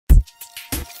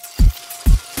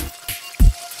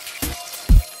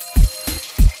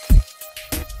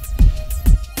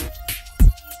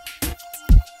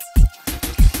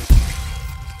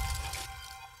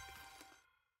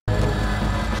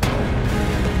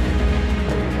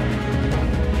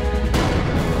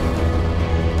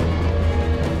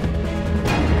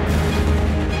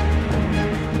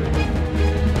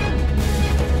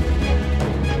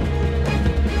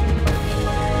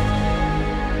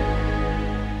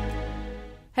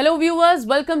Hello viewers,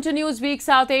 welcome to Newsweek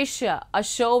South Asia, a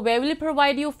show where we'll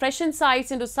provide you fresh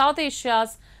insights into South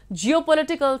Asia's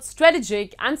geopolitical,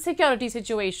 strategic and security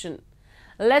situation.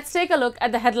 Let's take a look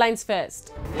at the headlines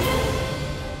first.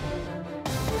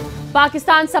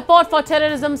 Pakistan's support for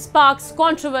terrorism sparks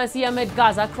controversy amid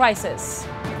Gaza crisis.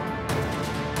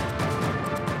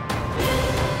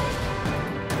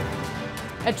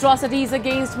 Atrocities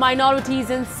against minorities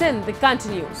in Sindh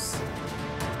continues.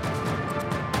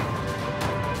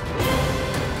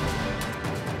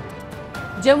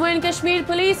 Jammu and Kashmir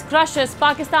police crushes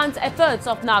Pakistan's efforts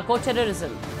of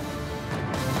narco-terrorism.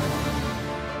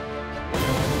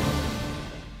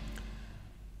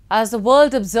 As the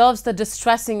world observes the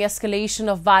distressing escalation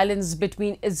of violence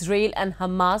between Israel and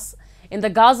Hamas in the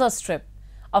Gaza Strip,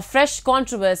 a fresh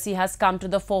controversy has come to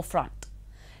the forefront,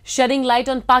 shedding light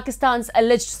on Pakistan's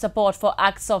alleged support for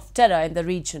acts of terror in the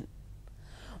region.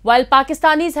 While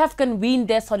Pakistanis have convened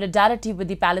their solidarity with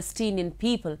the Palestinian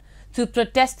people through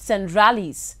protests and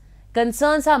rallies,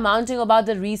 concerns are mounting about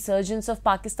the resurgence of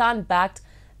Pakistan-backed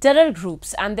terror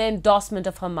groups and the endorsement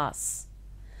of Hamas.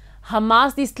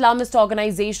 Hamas, the Islamist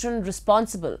organization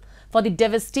responsible for the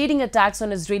devastating attacks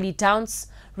on Israeli towns,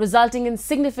 resulting in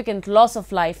significant loss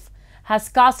of life, has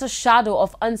cast a shadow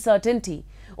of uncertainty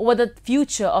over the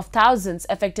future of thousands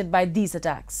affected by these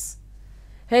attacks.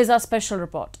 Here's our special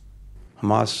report.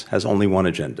 Hamas has only one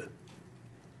agenda: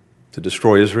 to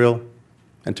destroy Israel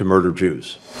and to murder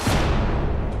Jews.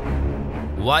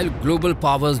 While global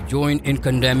powers join in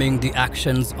condemning the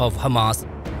actions of Hamas,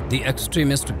 the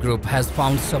extremist group has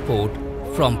found support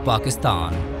from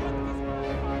Pakistan.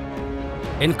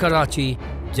 In Karachi,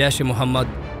 Jaish-e-Mohammed,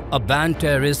 a banned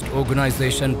terrorist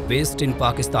organization based in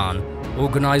Pakistan,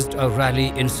 organized a rally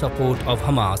in support of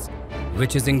Hamas,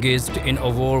 which is engaged in a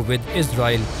war with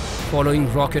Israel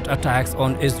following rocket attacks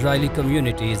on Israeli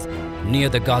communities near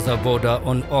the Gaza border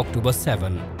on October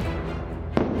 7.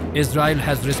 Israel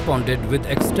has responded with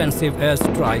extensive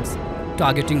airstrikes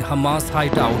targeting Hamas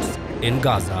hideouts in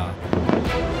Gaza.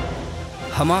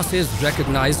 Hamas is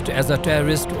recognized as a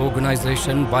terrorist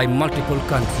organization by multiple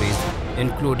countries,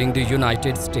 including the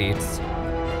United States.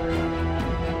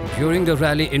 During the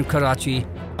rally in Karachi,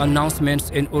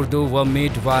 announcements in Urdu were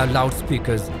made via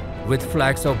loudspeakers, with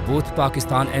flags of both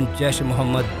Pakistan and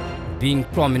Jaish-e-Mohammed being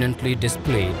prominently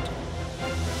displayed.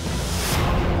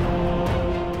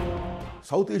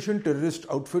 South Asian terrorist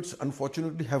outfits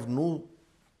unfortunately have no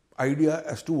idea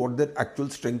as to what their actual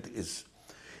strength is.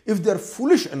 If they are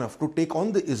foolish enough to take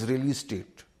on the Israeli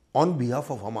state on behalf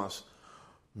of Hamas,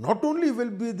 not only will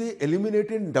be they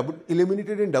eliminated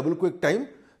in double quick time,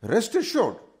 rest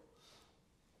assured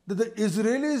that the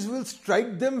Israelis will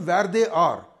strike them where they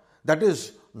are. That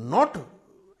is, not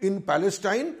in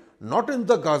Palestine, not in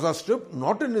the Gaza Strip,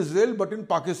 not in Israel, but in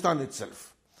Pakistan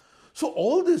itself. So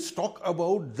all this talk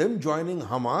about them joining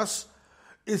Hamas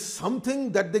is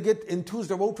something that they get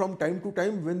enthused about from time to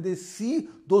time when they see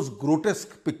those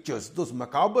grotesque pictures, those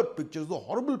macabre pictures, the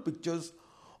horrible pictures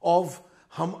of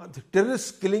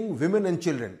terrorists killing women and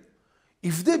children.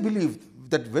 If they believe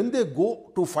that when they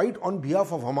go to fight on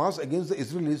behalf of Hamas against the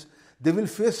Israelis, they will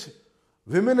face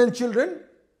women and children,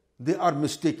 they are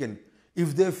mistaken.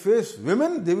 If they face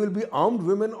women, they will be armed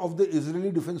women of the Israeli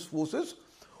Defense Forces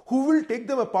who will take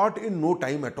them apart in no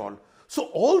time at all. So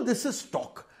all this is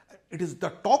talk. It is the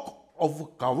talk of a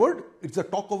coward, it's the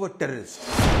talk of a terrorist.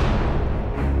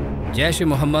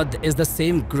 Jaish-e-Mohammed is the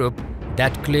same group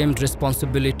that claimed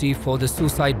responsibility for the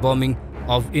suicide bombing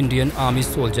of Indian Army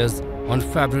soldiers on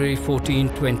February 14,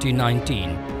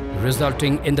 2019,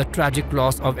 resulting in the tragic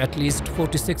loss of at least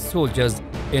 46 soldiers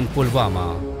in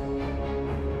Pulwama.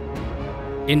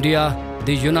 India,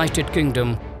 the United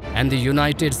Kingdom, and the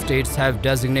United States have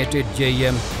designated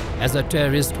JEM as a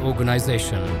terrorist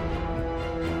organization.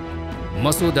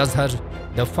 Masood Azhar,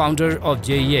 the founder of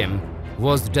JEM,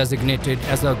 was designated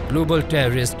as a global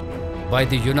terrorist by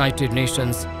the United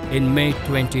Nations in May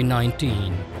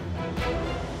 2019.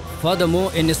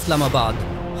 Furthermore, in Islamabad,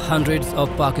 hundreds of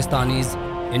Pakistanis,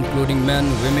 including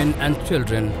men, women and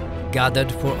children,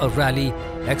 gathered for a rally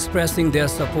expressing their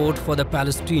support for the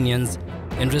Palestinians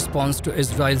in response to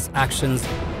Israel's actions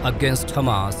against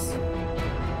Hamas.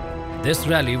 This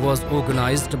rally was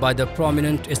organized by the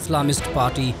prominent Islamist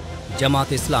party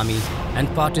Jamaat-e-Islami,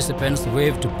 and participants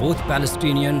waved both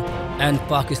Palestinian and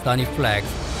Pakistani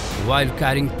flags while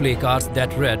carrying placards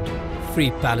that read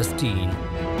 "Free Palestine."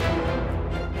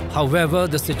 However,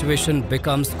 the situation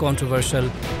becomes controversial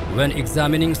when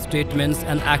examining statements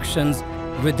and actions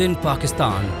within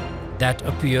Pakistan that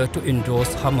appear to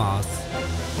endorse Hamas.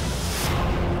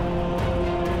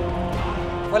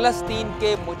 फ़लस्तीन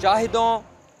के मुजाहिदों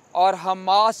और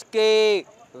Hamas के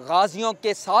गाजियों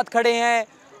के साथ खड़े हैं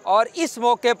और इस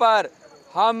मौके पर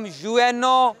हम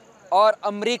यूएनओ और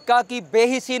अमेरिका की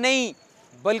बेहिसी नहीं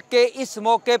बल्कि इस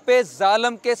मौके पे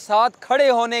जालिम के साथ खड़े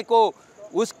होने को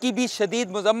उसकी भी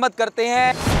शदीद मजम्मत करते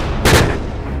हैं।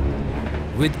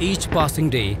 With each passing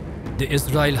day, the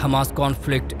Israel-Hamas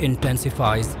conflict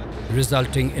intensifies,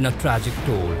 resulting in a tragic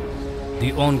toll.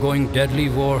 The ongoing deadly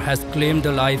war has claimed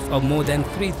the life of more than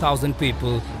 3,000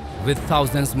 people, with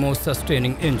thousands more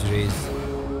sustaining injuries.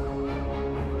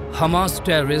 Hamas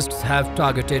terrorists have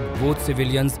targeted both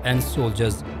civilians and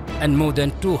soldiers, and more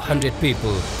than 200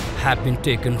 people have been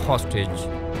taken hostage.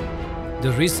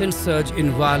 The recent surge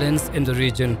in violence in the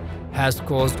region has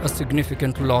caused a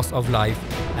significant loss of life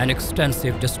and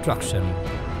extensive destruction.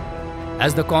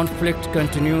 As the conflict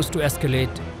continues to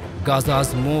escalate,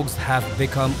 Gaza's morgues have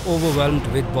become overwhelmed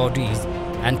with bodies,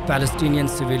 and Palestinian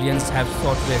civilians have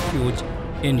sought refuge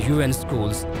in UN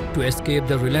schools to escape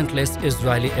the relentless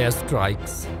Israeli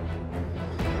airstrikes.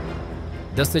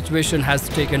 The situation has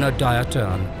taken a dire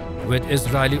turn, with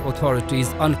Israeli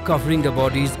authorities uncovering the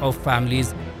bodies of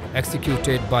families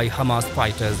executed by Hamas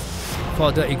fighters,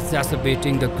 further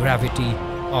exacerbating the gravity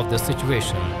of the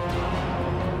situation.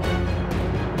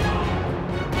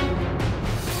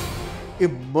 A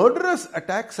murderous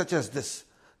attack such as this,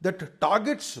 that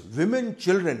targets women,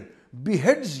 children,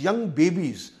 beheads young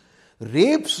babies,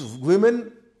 rapes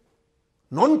women,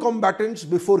 non-combatants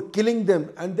before killing them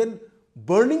and then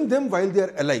burning them while they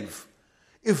are alive.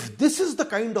 If this is the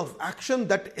kind of action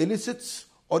that elicits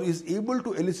or is able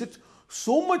to elicit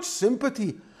so much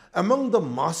sympathy among the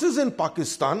masses in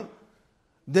Pakistan,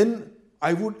 then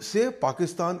I would say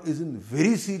Pakistan is in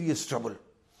very serious trouble.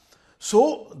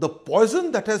 So the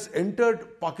poison that has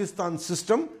entered Pakistan's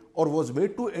system or was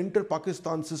made to enter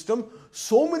Pakistan's system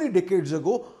so many decades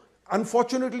ago,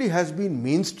 unfortunately has been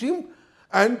mainstream,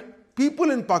 and people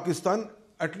in Pakistan,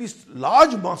 at least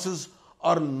large masses,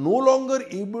 are no longer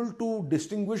able to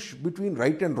distinguish between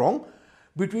right and wrong,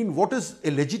 between what is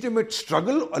a legitimate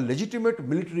struggle, a legitimate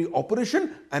military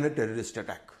operation and a terrorist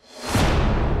attack.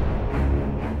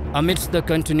 Amidst the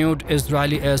continued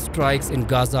Israeli airstrikes in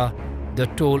Gaza, the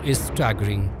toll is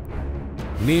staggering.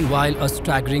 Meanwhile, a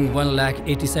staggering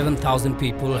 187,000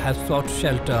 people have sought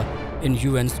shelter in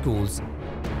UN schools.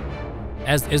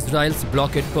 As Israel's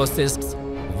blockade persists,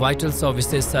 vital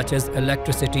services such as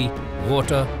electricity,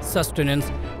 water,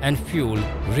 sustenance, and fuel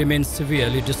remain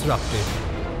severely disrupted.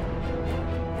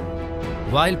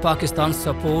 While Pakistan's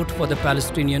support for the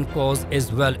Palestinian cause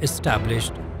is well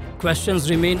established, questions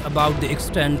remain about the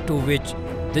extent to which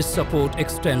this support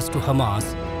extends to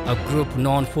Hamas, a group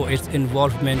known for its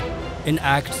involvement in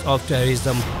acts of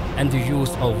terrorism and the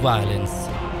use of violence.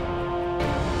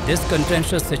 This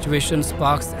contentious situation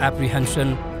sparks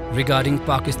apprehension regarding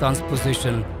Pakistan's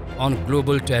position on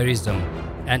global terrorism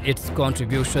and its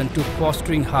contribution to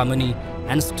fostering harmony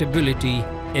and stability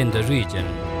in the region.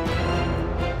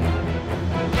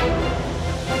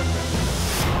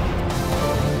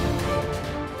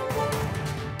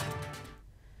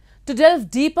 To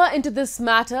delve deeper into this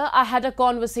matter, I had a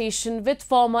conversation with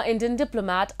former Indian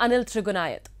diplomat Anil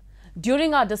Trigunayat.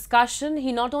 During our discussion,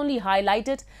 he not only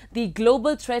highlighted the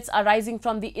global threats arising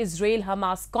from the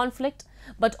Israel-Hamas conflict,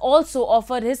 but also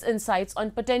offered his insights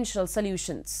on potential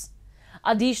solutions.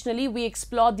 Additionally, we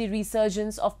explored the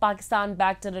resurgence of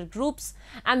Pakistan-backed terror groups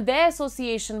and their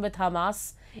association with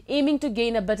Hamas, aiming to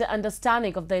gain a better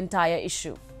understanding of the entire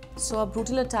issue. So, a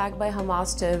brutal attack by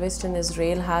Hamas terrorists in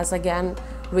Israel has again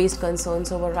raised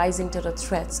concerns over rising terror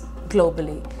threats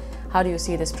globally. How do you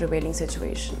see this prevailing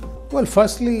situation? Well,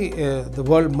 firstly, the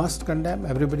world must condemn,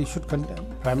 everybody should condemn.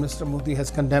 Prime Minister Modi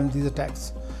has condemned these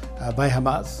attacks by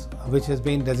Hamas, which has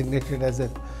been designated as a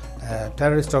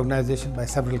terrorist organization by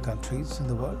several countries in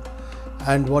the world.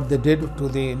 And what they did to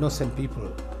the innocent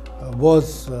people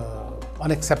was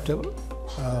unacceptable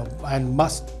and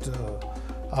must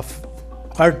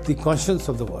hurt the conscience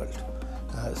of the world,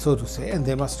 so to say, and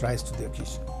they must rise to the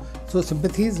occasion. So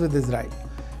sympathies with Israel.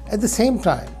 At the same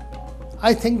time,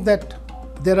 I think that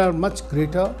there are much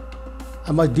greater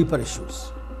and much deeper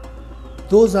issues.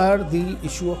 Those are the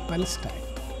issue of Palestine,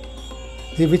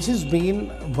 which has been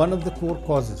one of the core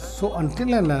causes. So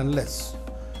until and unless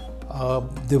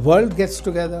the world gets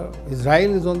together,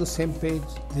 Israel is on the same page,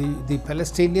 the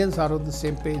Palestinians are on the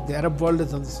same page, the Arab world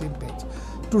is on the same page,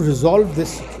 to resolve this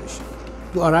situation,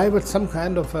 to arrive at some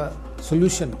kind of a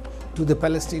solution to the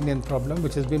Palestinian problem,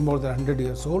 which has been more than 100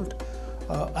 years old,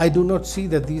 I do not see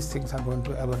that these things are going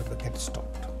to ever get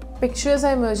stopped. Pictures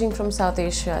are emerging from South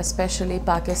Asia, especially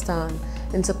Pakistan,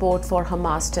 in support for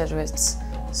Hamas terrorists.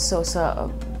 So, sir,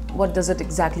 what does it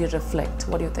exactly reflect?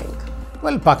 What do you think?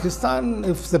 Well, Pakistan,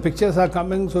 if the pictures are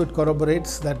coming, so it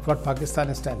corroborates that what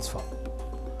Pakistan stands for.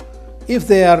 If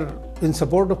they are in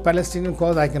support of Palestinian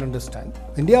cause, I can understand.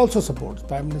 India also supports.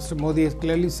 Prime Minister Modi has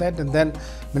clearly said, and then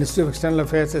Ministry of External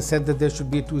Affairs has said that there should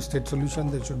be a two-state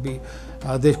solution. There should be,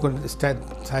 they should stand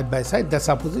side by side. That's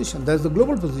our position. That's the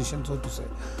global position, so to say.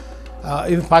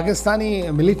 If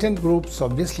Pakistani militant groups,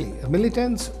 obviously,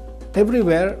 militants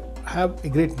everywhere have a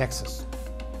great nexus.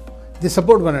 They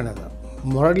support one another,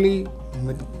 morally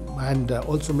and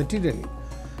also materially.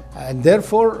 And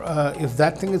therefore, if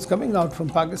that thing is coming out from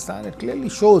Pakistan, it clearly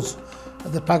shows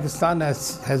that Pakistan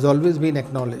has always been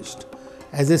acknowledged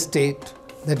as a state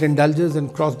that indulges in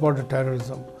cross-border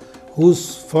terrorism,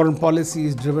 whose foreign policy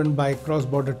is driven by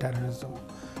cross-border terrorism.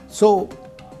 So,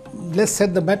 let's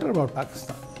set the matter about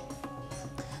Pakistan.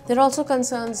 There are also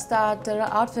concerns that there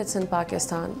are outfits in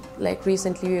Pakistan, like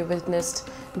recently we witnessed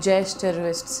Jaish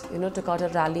terrorists, took out a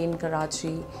rally in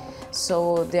Karachi.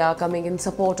 So they are coming in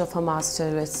support of Hamas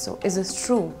terrorists. So is this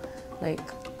true? Like,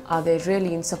 are they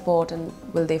really in support and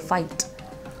will they fight?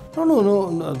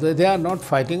 No. They are not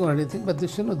fighting or anything. But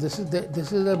this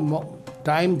is a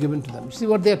time given to them. See,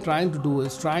 what they are trying to do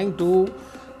is trying to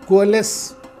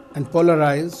coalesce and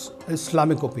polarize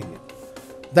Islamic opinion.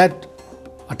 That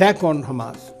attack on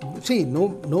Hamas. See,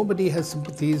 nobody has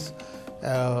sympathies,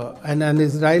 and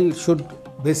Israel should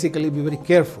basically be very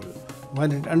careful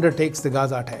when it undertakes the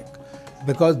Gaza attack.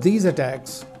 Because these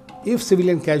attacks, if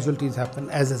civilian casualties happen,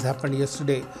 as has happened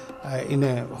yesterday in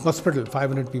a hospital,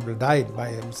 500 people died by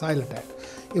a missile attack.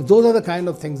 If those are the kind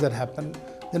of things that happen,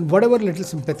 then whatever little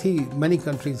sympathy many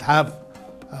countries have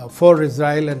for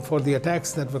Israel and for the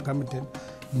attacks that were committed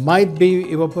might be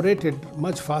evaporated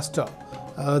much faster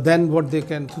than what they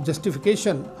can. So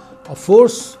justification of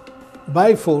force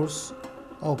by force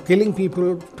or killing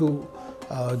people to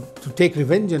take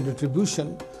revenge and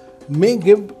retribution may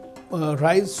give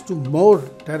rise to more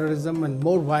terrorism and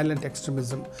more violent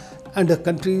extremism, and the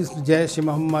countries, Jaish,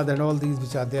 Muhammad and all these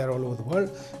which are there all over the world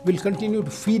will continue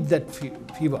to feed that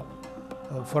fever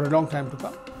for a long time to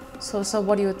come. So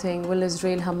what do you think? Will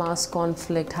Israel-Hamas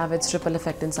conflict have its ripple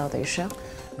effect in South Asia?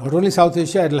 Not only South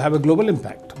Asia, it will have a global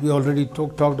impact. We already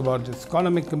talked about its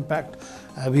economic impact.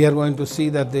 We are going to see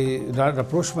that the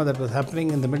rapprochement that was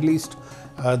happening in the Middle East,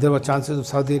 there were chances of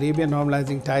Saudi Arabia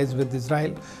normalizing ties with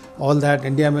Israel. All that,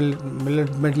 India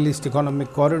Middle East Economic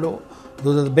Corridor,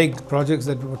 those are the big projects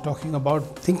that we were talking about,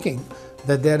 thinking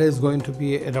that there is going to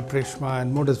be a rapprochement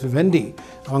and modus vivendi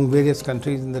among various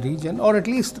countries in the region, or at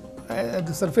least at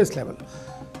the surface level.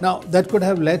 Now, that could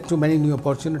have led to many new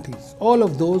opportunities. All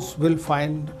of those will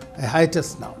find a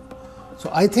hiatus now.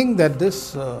 So I think that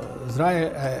this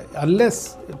Israel,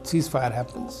 unless a ceasefire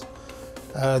happens,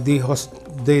 the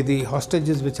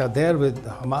hostages which are there with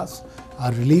Hamas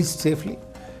are released safely.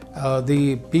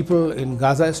 The people in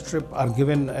Gaza Strip are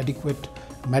given adequate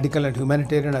medical and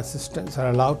humanitarian assistance, are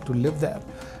allowed to live there.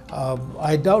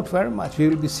 I doubt very much we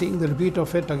will be seeing the repeat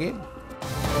of it again.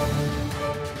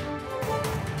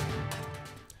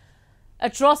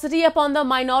 Atrocity upon the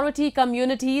minority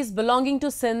communities belonging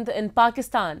to Sindh in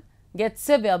Pakistan gets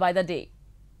severe by the day.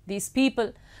 These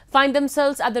people find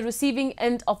themselves at the receiving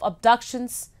end of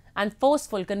abductions and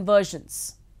forceful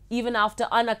conversions, even after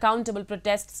unaccountable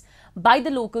protests by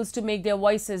the locals to make their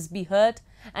voices be heard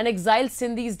and exiled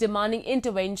Sindhis demanding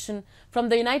intervention from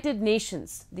the United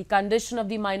Nations. The condition of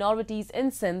the minorities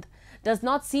in Sindh does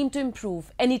not seem to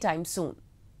improve anytime soon.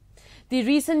 The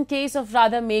recent case of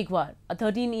Radha Meghwar, a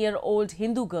 13-year-old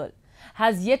Hindu girl,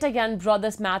 has yet again brought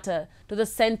this matter to the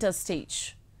center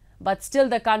stage. But still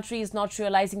the country is not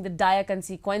realizing the dire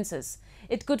consequences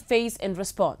it could face in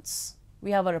response.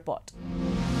 We have a report.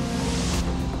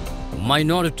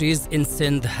 Minorities in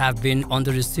Sindh have been on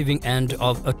the receiving end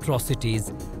of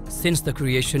atrocities since the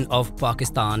creation of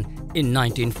Pakistan in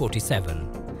 1947.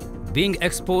 Being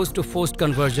exposed to forced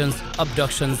conversions,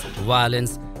 abductions,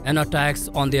 violence and attacks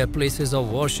on their places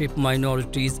of worship,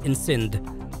 minorities in Sindh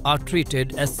are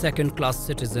treated as second-class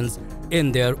citizens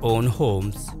in their own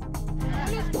homes.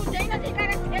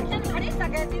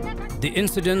 The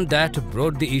incident that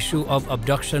brought the issue of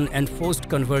abduction and forced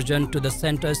conversion to the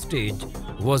center stage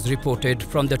was reported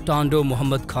from the Tando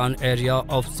Muhammad Khan area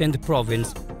of Sindh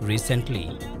province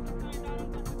recently.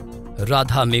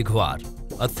 Radha Meghwar,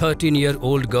 a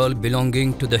 13-year-old girl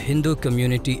belonging to the Hindu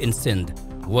community in Sindh,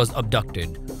 was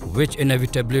abducted, which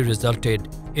inevitably resulted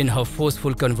in her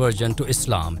forceful conversion to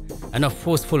Islam and a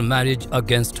forceful marriage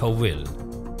against her will.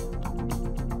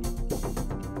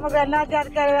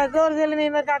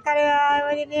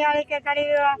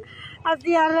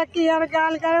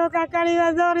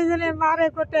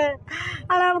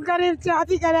 आराम गरीब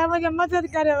चाहती करे मुझे मदद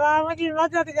करे मुझे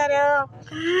मदद करे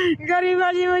गरीब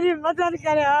वाली मुझे मदद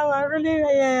करे अगली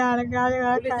भैया यार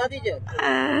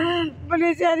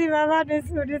पुलिस यारी बाबा ने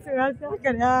सुनी सुहासा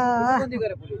करे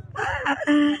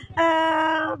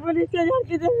पुलिस यार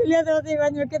किते मिले तो ती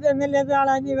वजो किते मिले तो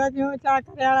आला जी वजो चा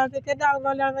करे आला ते केदा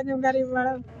बोला वजो गरीब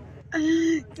वाला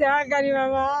क्या गरीब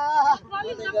बाबा।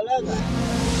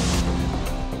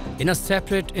 In a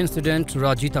separate incident,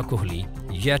 Rajita Kohli,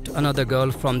 yet another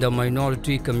girl from the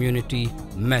minority community,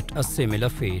 met a similar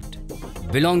fate.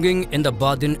 Belonging in the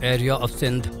Badin area of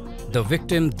Sindh, the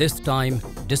victim this time,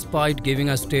 despite giving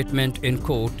a statement in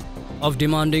court of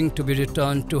demanding to be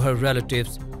returned to her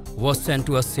relatives, was sent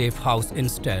to a safe house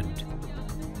instead.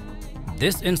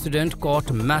 This incident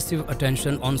caught massive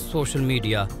attention on social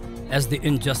media as the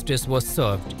injustice was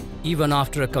served even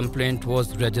after a complaint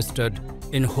was registered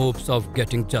in hopes of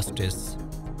getting justice.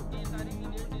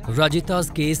 Rajita's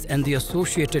case and the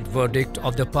associated verdict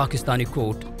of the Pakistani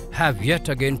court have yet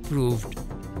again proved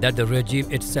that the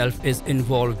regime itself is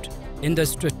involved in the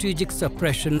strategic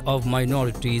suppression of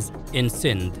minorities in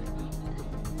Sindh.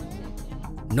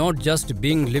 Not just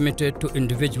being limited to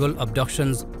individual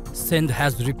abductions, Sindh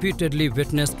has repeatedly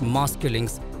witnessed mass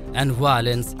killings and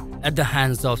violence at the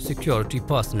hands of security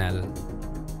personnel.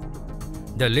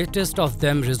 The latest of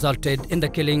them resulted in the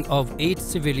killing of 8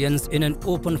 civilians in an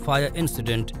open fire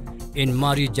incident in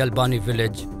Mari Jalbani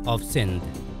village of Sindh.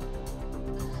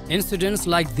 Incidents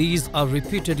like these are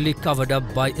repeatedly covered up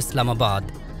by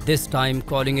Islamabad, this time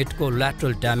calling it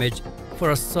collateral damage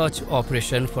for a search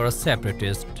operation for a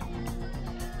separatist.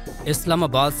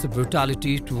 Islamabad's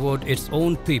brutality toward its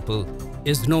own people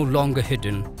is no longer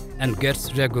hidden and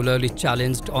gets regularly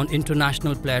challenged on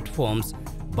international platforms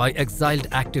by exiled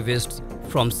activists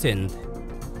from Sindh.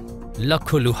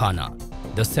 Lakhu Luhana,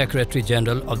 the Secretary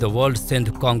General of the World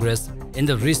Sindh Congress, in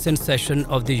the recent session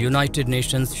of the United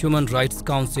Nations Human Rights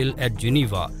Council at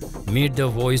Geneva, made the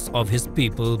voice of his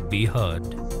people be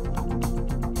heard.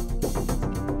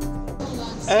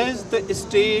 As the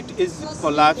state is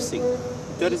collapsing,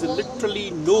 there is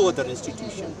literally no other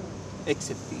institution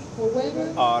except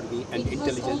the army and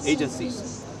intelligence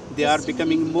agencies. They are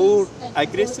becoming more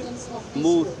aggressive,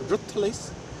 more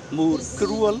ruthless, more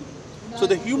cruel. So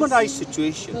the human rights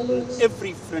situation on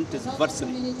every front is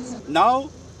worsening. Now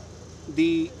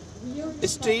the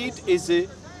state is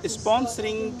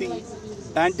sponsoring the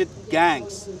bandit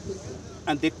gangs,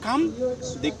 and they come,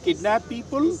 they kidnap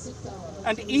people,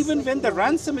 and even when the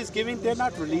ransom is given, they're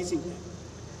not releasing them.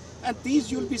 And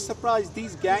these, you'll be surprised,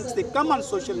 these gangs, they come on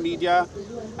social media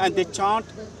and they chant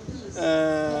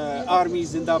Army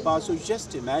Zindabad. So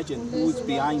just imagine who's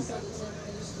behind that.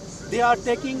 They are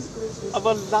taking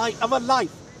our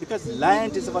life, because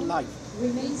land is our life.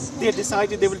 They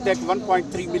decided they will take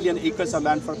 1.3 million acres of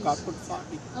land for carpet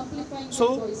farming.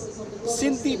 So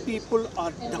Sindhi people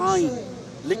are dying,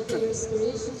 literally,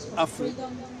 of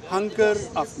hunger,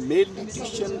 of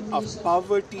malnutrition, of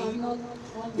poverty.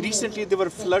 Recently there were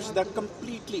floods that are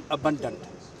completely abundant.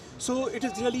 So it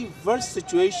is really worse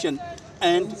situation,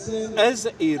 and as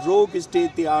a rogue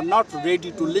state, they are not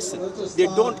ready to listen. They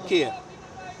don't care.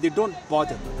 They don't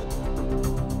bother.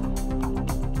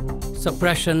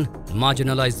 Suppression,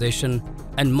 marginalization,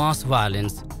 and mass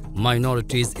violence,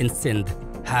 minorities in Sindh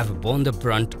have borne the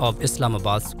brunt of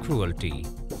Islamabad's cruelty.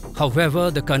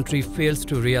 However, the country fails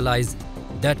to realize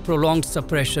that prolonged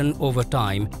suppression over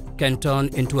time can turn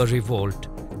into a revolt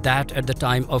that at the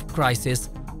time of crisis,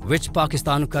 which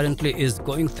Pakistan currently is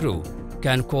going through,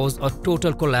 can cause a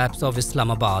total collapse of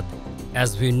Islamabad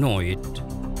as we know it.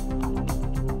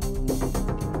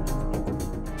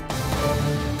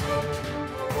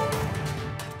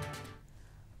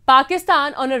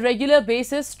 Pakistan on a regular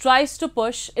basis tries to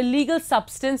push illegal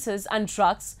substances and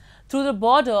drugs through the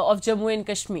border of Jammu and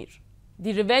Kashmir.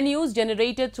 The revenues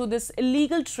generated through this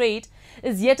illegal trade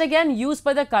is yet again used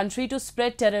by the country to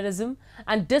spread terrorism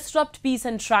and disrupt peace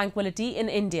and tranquility in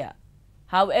India.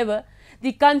 However,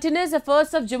 the continuous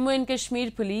efforts of Jammu and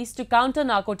Kashmir police to counter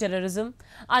narco-terrorism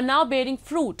are now bearing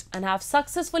fruit and have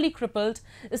successfully crippled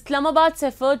Islamabad's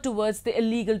effort towards the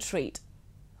illegal trade.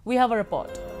 We have a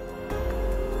report.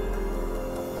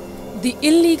 The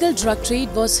illegal drug trade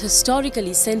was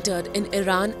historically centered in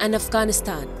Iran and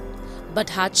Afghanistan, but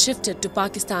had shifted to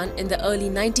Pakistan in the early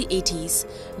 1980s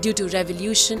due to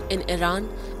revolution in Iran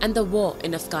and the war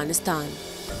in Afghanistan.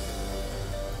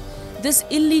 This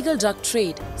illegal drug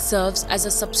trade serves as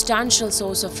a substantial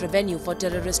source of revenue for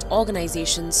terrorist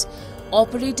organizations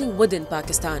operating within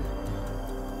Pakistan.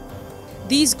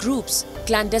 These groups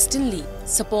clandestinely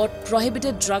support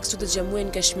prohibited drugs to the Jammu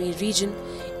and Kashmir region,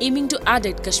 aiming to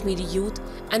addict Kashmiri youth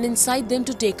and incite them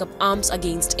to take up arms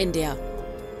against India.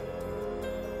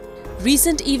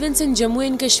 Recent events in Jammu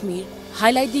and Kashmir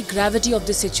highlight the gravity of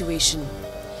the situation.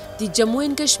 The Jammu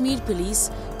and Kashmir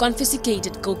police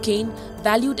confiscated cocaine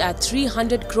valued at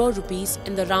 300 crore rupees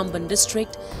in the Ramban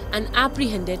district and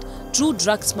apprehended two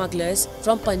drug smugglers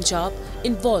from Punjab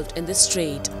involved in this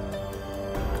trade.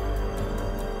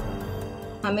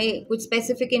 हमें कुछ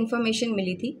specific information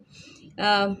मिली थी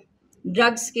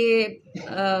drugs के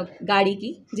गाड़ी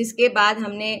की, जिसके बाद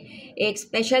हमने एक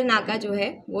स्पेशल नाका जो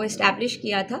है वो इस्टेब्लिश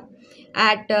किया था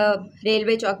एट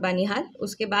रेलवे चौक बानिहाल।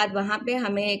 उसके बाद वहाँ पे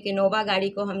हमें एक इनोवा गाड़ी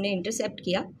को हमने इंटरसेप्ट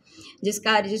किया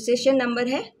जिसका रजिस्ट्रेशन नंबर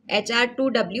है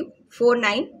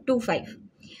HR2W4925।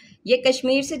 ये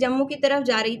कश्मीर से जम्मू की तरफ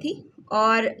जा रही थी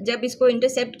और जब इसको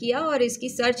इंटरसेप्ट किया और इसकी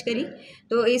सर्च करी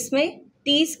तो इसमें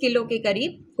 30 किलो के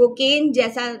करीब कोकेन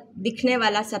जैसा दिखने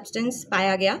वाला सब्सटेंस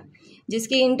पाया गया,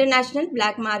 जिसकी इंटरनेशनल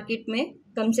ब्लैक मार्केट में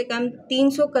कम से कम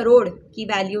 300 करोड़ की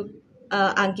वैल्यू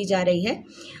आंकी जा रही है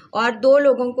और 2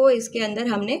 लोगों को इसके अंदर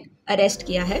हमने अरेस्ट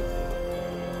किया है।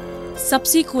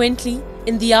 Subsequently,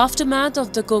 in the aftermath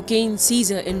of the cocaine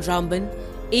seizure in Ramban,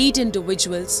 8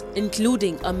 individuals,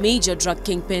 including a major drug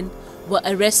kingpin, were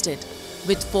arrested,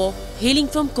 with 4 hailing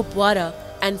from Kupwara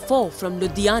and 4 from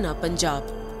Ludhiana, Punjab.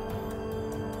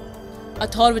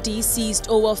 Authorities seized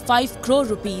over 5 crore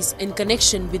rupees in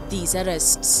connection with these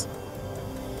arrests.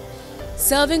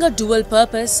 Serving a dual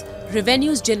purpose,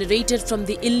 revenues generated from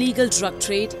the illegal drug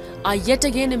trade are yet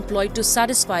again employed to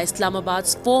satisfy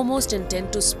Islamabad's foremost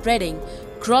intent to spreading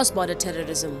cross-border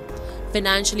terrorism,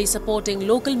 financially supporting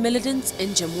local militants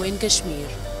in Jammu and Kashmir.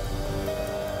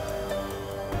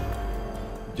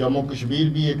 Jammu Kashmir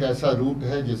भी एक ऐसा root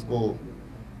है जिसको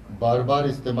बार बार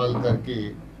इस्तेमाल करके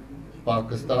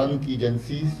पाकिस्तान की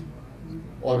agencies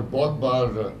और बहुत बार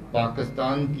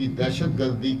पाकिस्तान की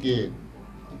दहशतगर्दी के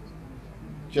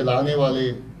चलाने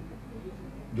वाले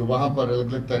जो वहाँ पर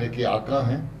अलग अलग तरह के आका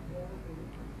हैं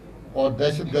और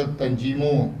दहशतगर्द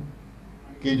तंजीमों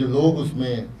के जो लोग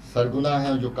उसमें सरगुना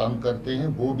हैं जो काम करते हैं,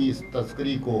 वो भी इस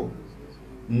तस्करी को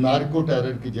नार्को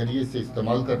टेरर के जरिए से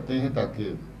इस्तेमाल करते हैं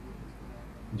ताकि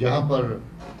जहाँ पर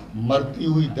मरती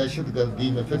हुई दहशतगर्दी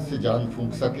में फिर से जान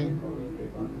फूंक सके।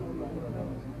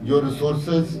 जो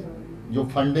रिसोर्सेज, जो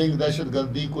फंडिंग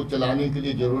दहशतगर्दी को चलाने के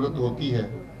लिए ज़रूरत होती है,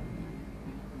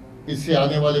 इससे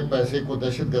आने वाले पैसे को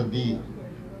दहशतगर्दी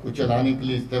को चलाने के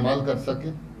लिए इस्तेमाल कर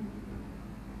सके।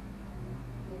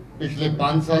 पिछले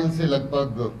 5 साल से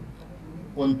लगभग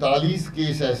 39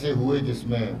 केस ऐसे हुए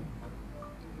जिसमें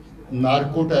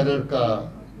नार्को टेरर का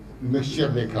मिक्सचर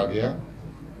देखा गया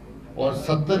और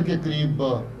 70 के करीब,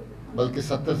 बल्कि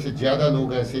 70 से ज़्यादा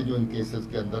लोग ऐसे जो इन केसेस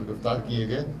के अंदर गिरफ्तार किए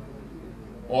गए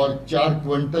और 4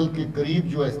 क्विंटल के करीब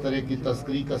जो इस तरह की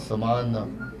तस्करी का सामान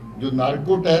जो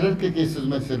नार्को टेरर के केसेस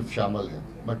में सिर्फ शामिल है,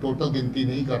 मैं टोटल गिनती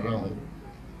नहीं कर रहा हूँ,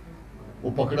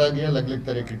 वो पकड़ा गया। अलग अलग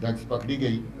तरह की ड्रग्स पकड़ी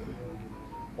गई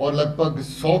और लगभग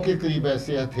 100 के करीब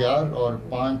ऐसे हथियार और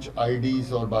 5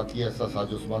 IDs और बाकी ऐसा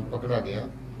साजो सामान पकड़ा गया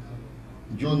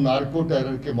जो नार्को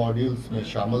टेरर के मॉड्यूल्स में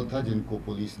शामिल था, जिनको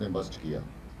पुलिस ने बस्ट किया।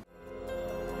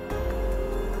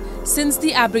 Since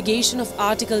the abrogation of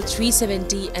Article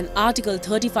 370 and Article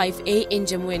 35A in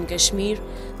Jammu and Kashmir,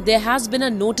 there has been a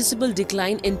noticeable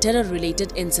decline in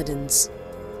terror-related incidents.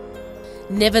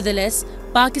 Nevertheless,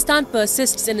 Pakistan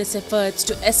persists in its efforts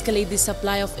to escalate the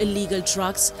supply of illegal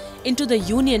drugs into the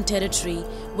Union territory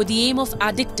with the aim of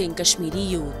addicting Kashmiri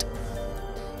youth.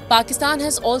 Pakistan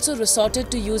has also resorted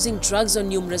to using drugs on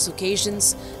numerous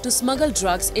occasions to smuggle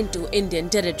drugs into Indian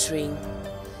territory.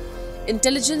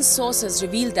 Intelligence sources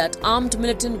reveal that armed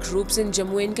militant groups in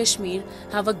Jammu and Kashmir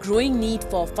have a growing need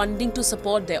for funding to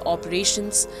support their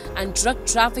operations, and drug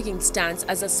trafficking stands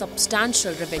as a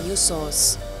substantial revenue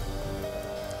source.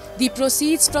 The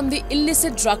proceeds from the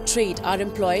illicit drug trade are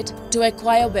employed to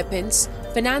acquire weapons,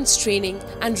 finance training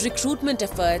and recruitment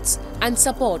efforts, and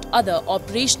support other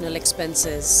operational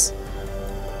expenses.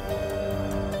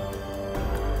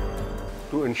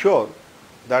 To ensure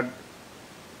that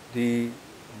the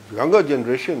younger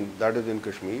generation that is in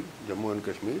Kashmir, Jammu and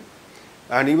Kashmir,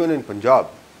 and even in Punjab,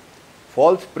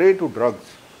 falls prey to drugs,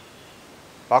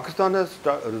 Pakistan has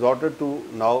resorted to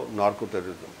now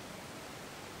narco-terrorism.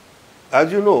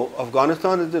 As you know,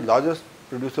 Afghanistan is the largest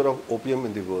producer of opium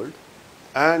in the world,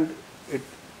 and it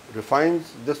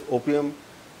refines this opium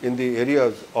in the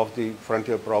areas of the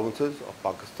frontier provinces of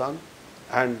Pakistan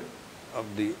and of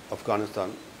the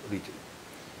Afghanistan region.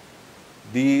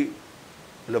 The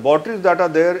laboratories that are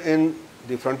there in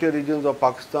the frontier regions of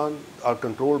Pakistan are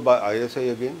controlled by ISI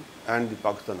again and the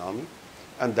Pakistan Army,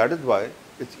 and that is why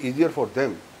it's easier for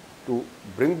them to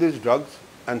bring these drugs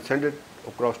and send it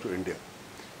across to India.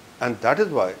 And that is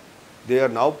why they are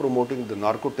now promoting the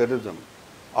narco-terrorism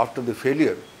after the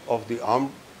failure of the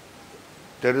armed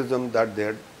terrorism that they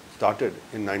had started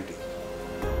in 90s.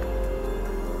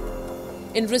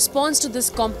 In response to this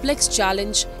complex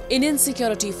challenge, Indian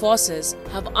security forces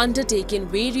have undertaken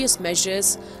various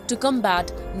measures to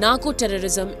combat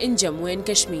narco-terrorism in Jammu and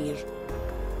Kashmir.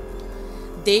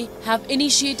 They have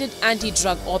initiated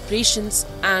anti-drug operations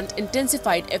and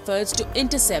intensified efforts to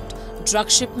intercept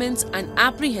drug shipments and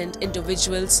apprehend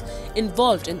individuals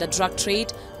involved in the drug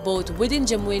trade both within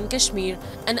Jammu and Kashmir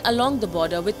and along the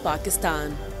border with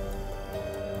Pakistan.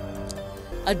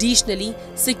 Additionally,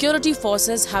 security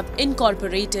forces have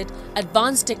incorporated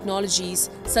advanced technologies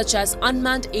such as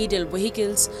unmanned aerial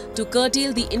vehicles to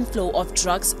curtail the inflow of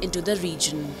drugs into the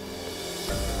region.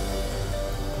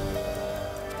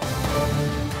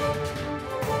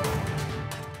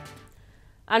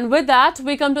 And with that,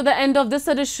 we come to the end of this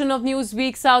edition of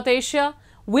Newsweek South Asia.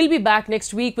 We'll be back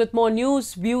next week with more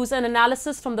news, views and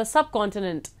analysis from the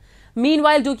subcontinent.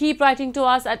 Meanwhile, do keep writing to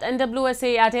us at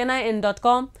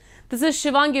nwsa@nin.com. This is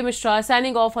Shivangi Mishra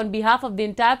signing off on behalf of the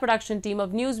entire production team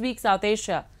of Newsweek South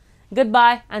Asia.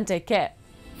 Goodbye and take care.